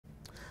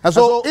And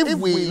so if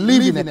we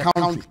live in a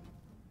country,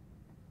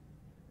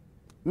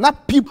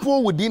 not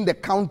people within the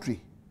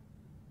country,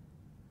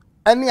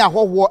 any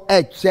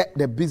what check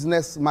the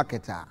business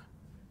marketer,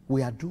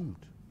 we are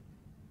doomed.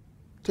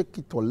 Take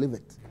it or leave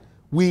it.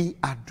 We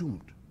are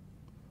doomed.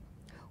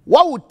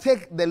 What would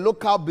take the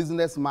local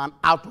businessman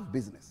out of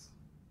business?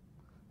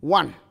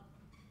 One,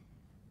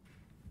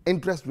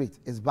 interest rate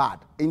is bad.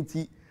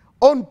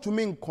 Own to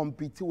me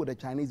compete with the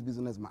Chinese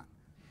businessman.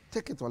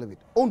 Take it or leave it.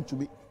 Own to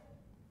me.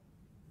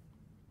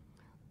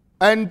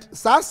 And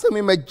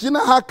Sasemi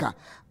Majina Haka,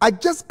 I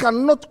just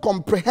cannot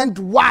comprehend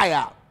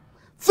why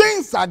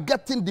things are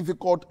getting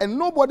difficult and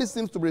nobody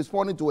seems to be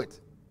responding to it.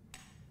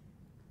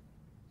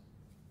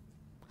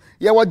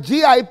 Yeah, what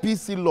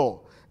GIPC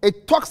law,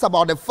 it talks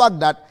about the fact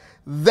that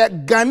the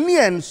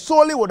Ghanaian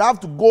solely would have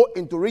to go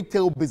into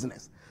retail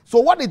business. So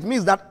what it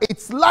means that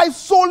it's lies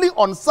solely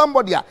on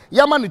somebody.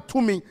 Yamani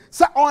to me,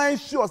 say I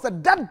ensure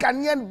that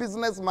Ghanaian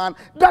businessman,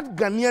 that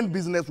Ghanaian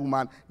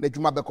businesswoman,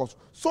 because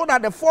so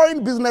that the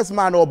foreign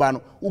businessman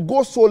Obano will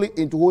go solely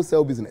into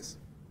wholesale business.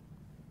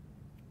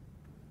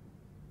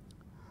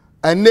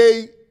 And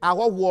they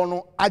are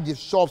one at the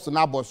shops in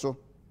Aboso,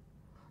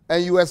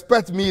 and you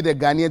expect me, the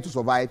Ghanaian, to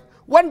survive.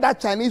 When that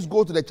Chinese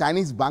go to the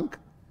Chinese bank,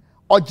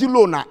 or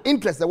Gilona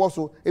interest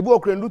also, it will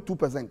do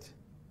 2%.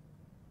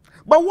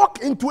 But walk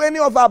into any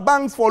of our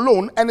banks for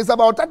loan, and it's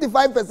about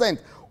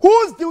 35%.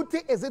 Whose duty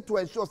is it to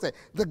ensure that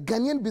the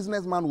Ghanaian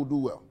businessman will do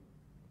well?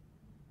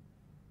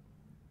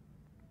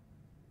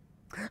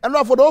 And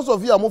now for those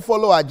of you who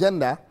follow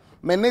agenda,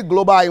 many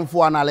global info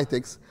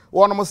analytics,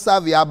 one more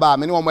savvy about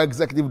many more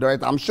executive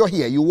director, I'm sure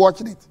here you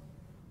watched it.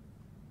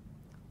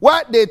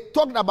 What they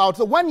talked about,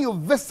 so when you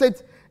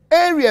visit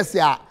areas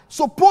here,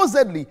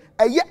 supposedly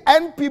a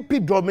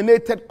NPP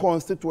dominated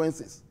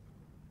constituencies,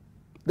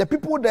 the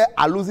people there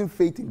are losing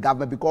faith in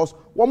government because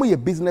when we are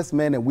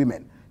businessmen and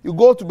women, you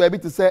go to baby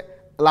to say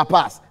La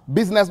Paz,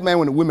 businessmen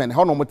and women,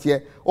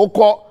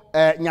 Oko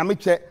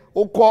Nyamiche,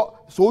 Oko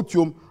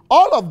Sotium,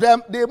 all of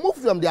them, they move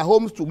from their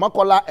homes to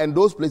Makola and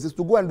those places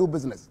to go and do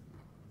business.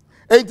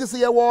 And to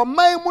say, well,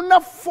 my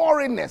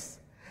foreigners,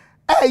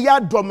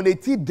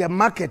 dominated the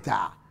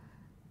marketer.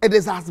 It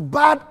is as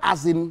bad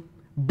as in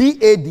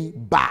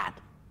BAD, bad.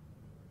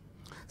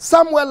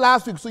 Somewhere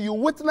last week, so you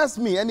witnessed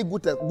me, any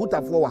good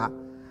flower.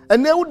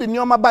 And now the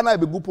Nyoma banner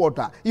be good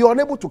porter. You are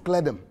unable to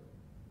clear them.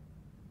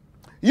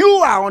 You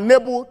are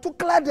unable to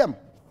clear them.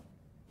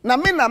 Na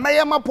mina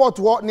mayama port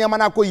wo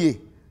Nyamana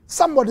ye.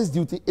 Somebody's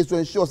duty is to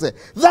ensure say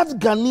that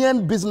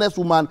Ghanaian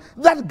businesswoman,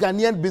 that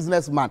Ghanaian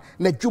businessman,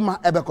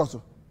 Nejuma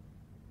Ebekoso.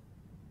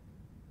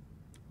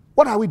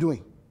 What are we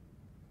doing?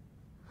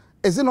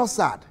 Is it not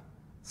sad?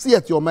 See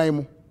at your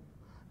memo.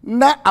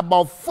 Now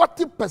about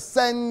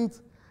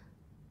 40%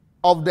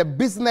 of the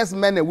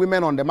businessmen and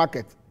women on the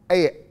market are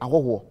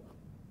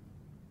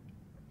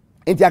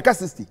in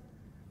the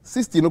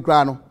 60 no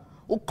crano.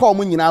 Who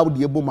come in now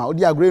the Eboma, or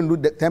the agree to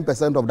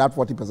 10% of that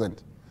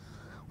 40%.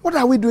 What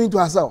are we doing to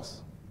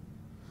ourselves?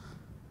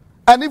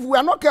 And if we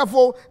are not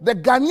careful, the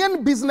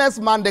Ghanaian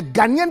businessman, the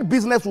Ghanaian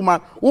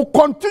businesswoman will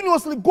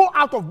continuously go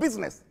out of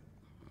business.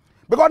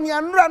 Because you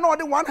know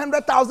the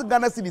 100,000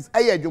 Ghana cedis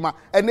a year, Juma,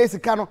 and they say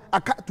 20,000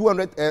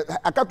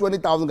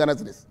 Ghana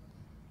cedis.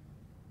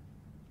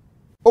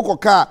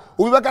 Okoka,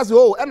 Ubaka say,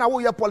 oh, and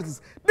our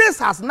politics. This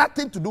has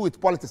nothing to do with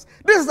politics.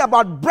 This is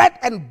about bread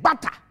and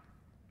butter.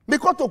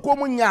 Because to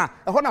komunya,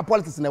 a hona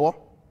politics in the war.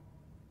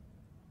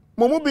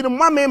 Momu be the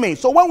mame.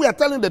 So when we are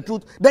telling the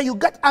truth, then you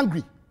get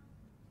angry.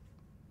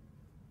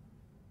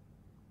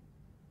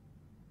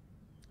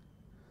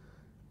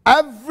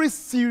 Every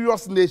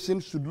serious nation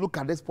should look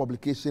at this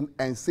publication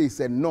and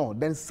say, no,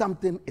 then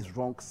something is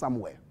wrong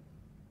somewhere.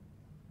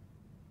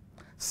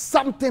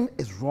 Something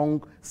is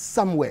wrong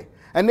somewhere.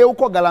 And they will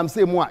call Galam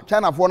say more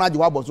China for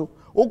Najiwaboso.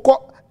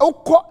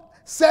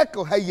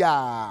 Circle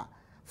Haya.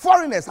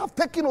 Foreigners have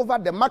taken over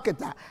the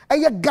marketer.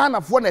 And yet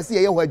Ghana foreigners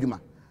see a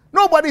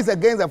nobody is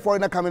against a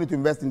foreigner coming to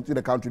invest into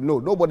the country. No,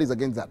 nobody is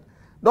against that.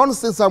 Don't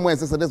sit somewhere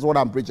and say, this is what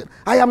I'm preaching.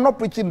 I am not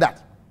preaching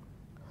that.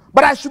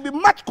 But I should be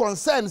much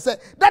concerned, say,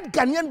 that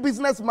Ghanaian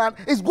businessman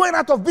is going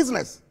out of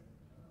business.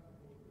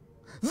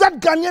 That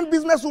Ghanaian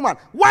businesswoman,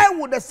 why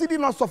would the city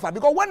not suffer?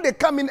 Because when they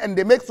come in and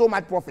they make so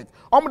much profit,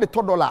 almost the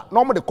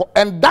 $2,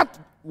 and that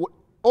would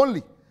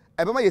only,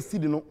 and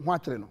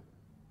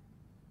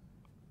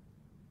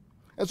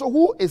so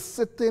who is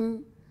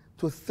sitting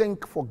to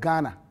think for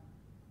Ghana?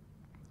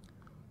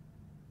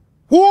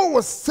 Who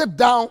will sit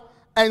down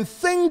and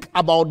think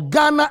about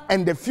Ghana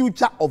and the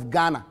future of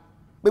Ghana?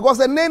 Because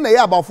the name is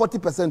about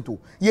 40% too.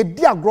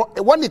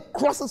 When it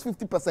crosses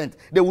 50%,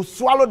 they will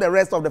swallow the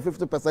rest of the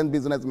 50%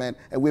 businessmen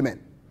and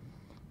women.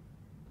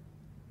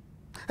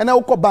 And I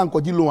will call bank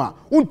or loan,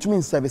 won't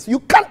mean service. You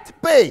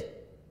can't pay.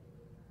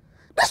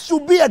 This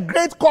should be a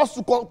great cause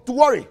to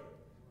worry.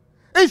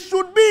 It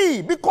should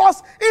be,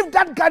 because if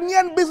that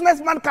Ghanaian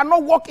businessman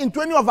cannot walk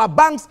into any of our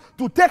banks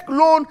to take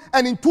loan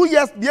and in 2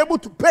 years be able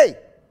to pay,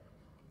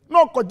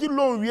 no, because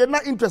loan we are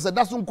not interested.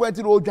 That's because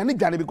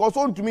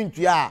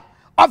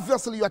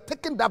obviously you are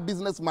taking that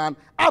businessman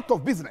out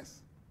of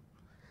business.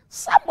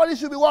 Somebody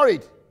should be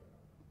worried.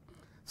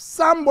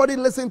 Somebody,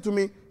 listen to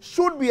me,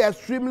 should be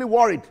extremely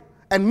worried.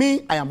 And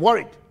me, I am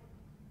worried.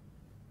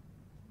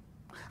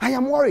 I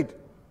am worried.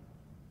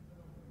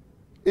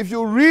 If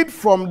you read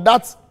from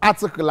that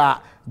article,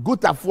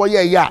 Guta 4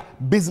 year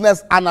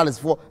business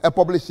analyst for a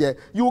publisher,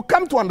 you will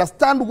come to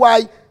understand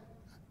why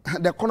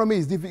the economy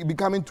is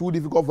becoming too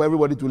difficult for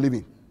everybody to live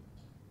in.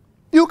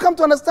 You come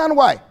to understand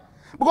why.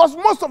 Because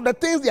most of the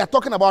things they are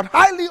talking about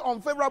highly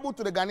unfavorable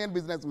to the Ghanaian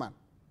businessman.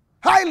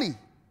 Highly.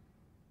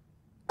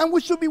 And we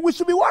should be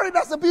worried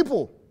as a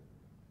people.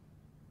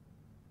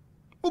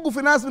 Mugu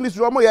Finance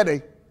Ministry,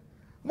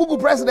 Mugu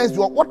Presidency,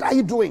 what are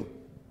you doing?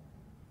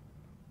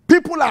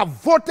 People are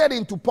voted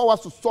into power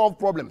to solve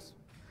problems.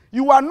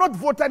 You are not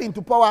voted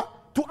into power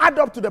to add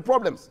up to the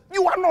problems.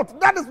 You are not.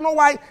 That is not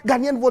why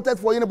Ghanaian voted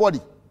for anybody.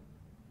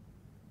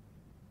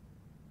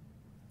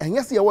 And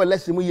yes, you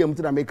election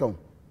America.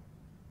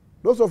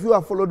 Those of you who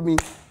have followed me,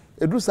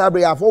 Edu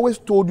Sabre, I've always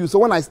told you, so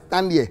when I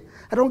stand here,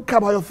 I don't care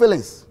about your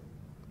feelings.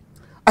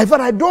 In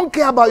fact, I don't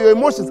care about your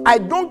emotions. I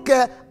don't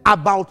care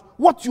about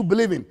what you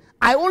believe in.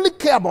 I only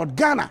care about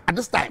Ghana at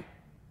this time.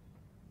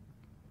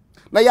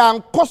 Now,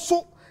 yang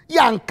koso,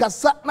 yang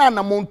kasa na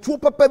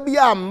montu papa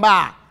biya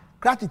mba.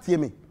 Krati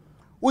me.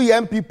 We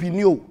MPP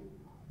new.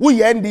 We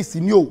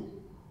NDC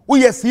new.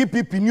 We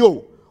CPP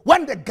new.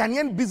 When the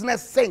Ghanaian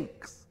business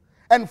sinks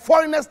and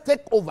foreigners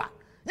take over,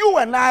 you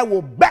and I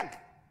will beg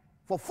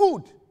for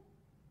food.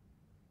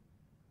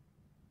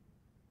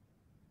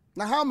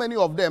 Now, how many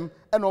of them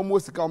and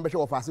almost can be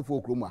of us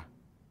for Kruma?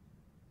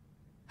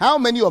 How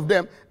many of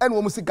them and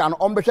almost can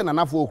ambition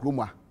and for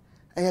Kruma?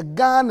 A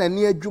Ghana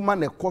near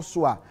Juman, a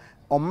Koswa,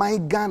 or my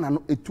Ghana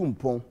a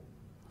tumpon.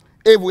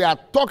 If we are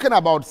talking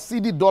about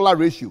CD dollar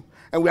ratio,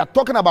 and we are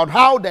talking about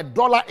how the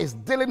dollar is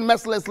dealing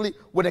mercilessly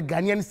with the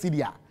Ghanaian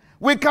cedi,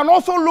 we can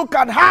also look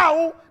at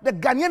how the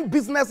Ghanaian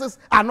businesses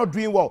are not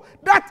doing well.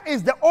 That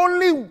is the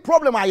only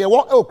problem I hear.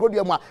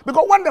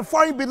 Because when the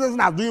foreign businesses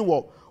are doing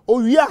well,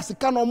 oh yes, it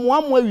can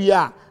we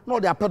are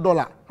not their per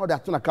dollar, not their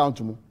tune account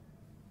to me.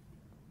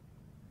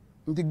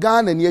 The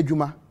Ghana and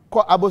Yejuma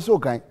called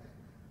Abosokai.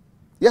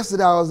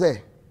 Yesterday I was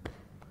there.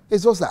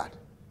 It's so sad.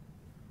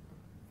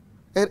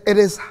 It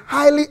is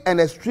highly and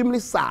extremely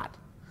sad.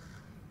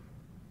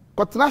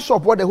 Kotna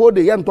shop what the whole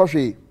day yan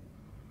toshe.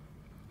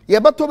 Ye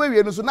beto be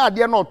we no so na ade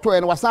na oto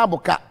en wasan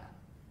boka.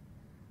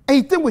 And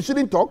you think we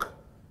shouldn't talk?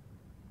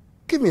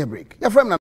 Give me a break. Your friend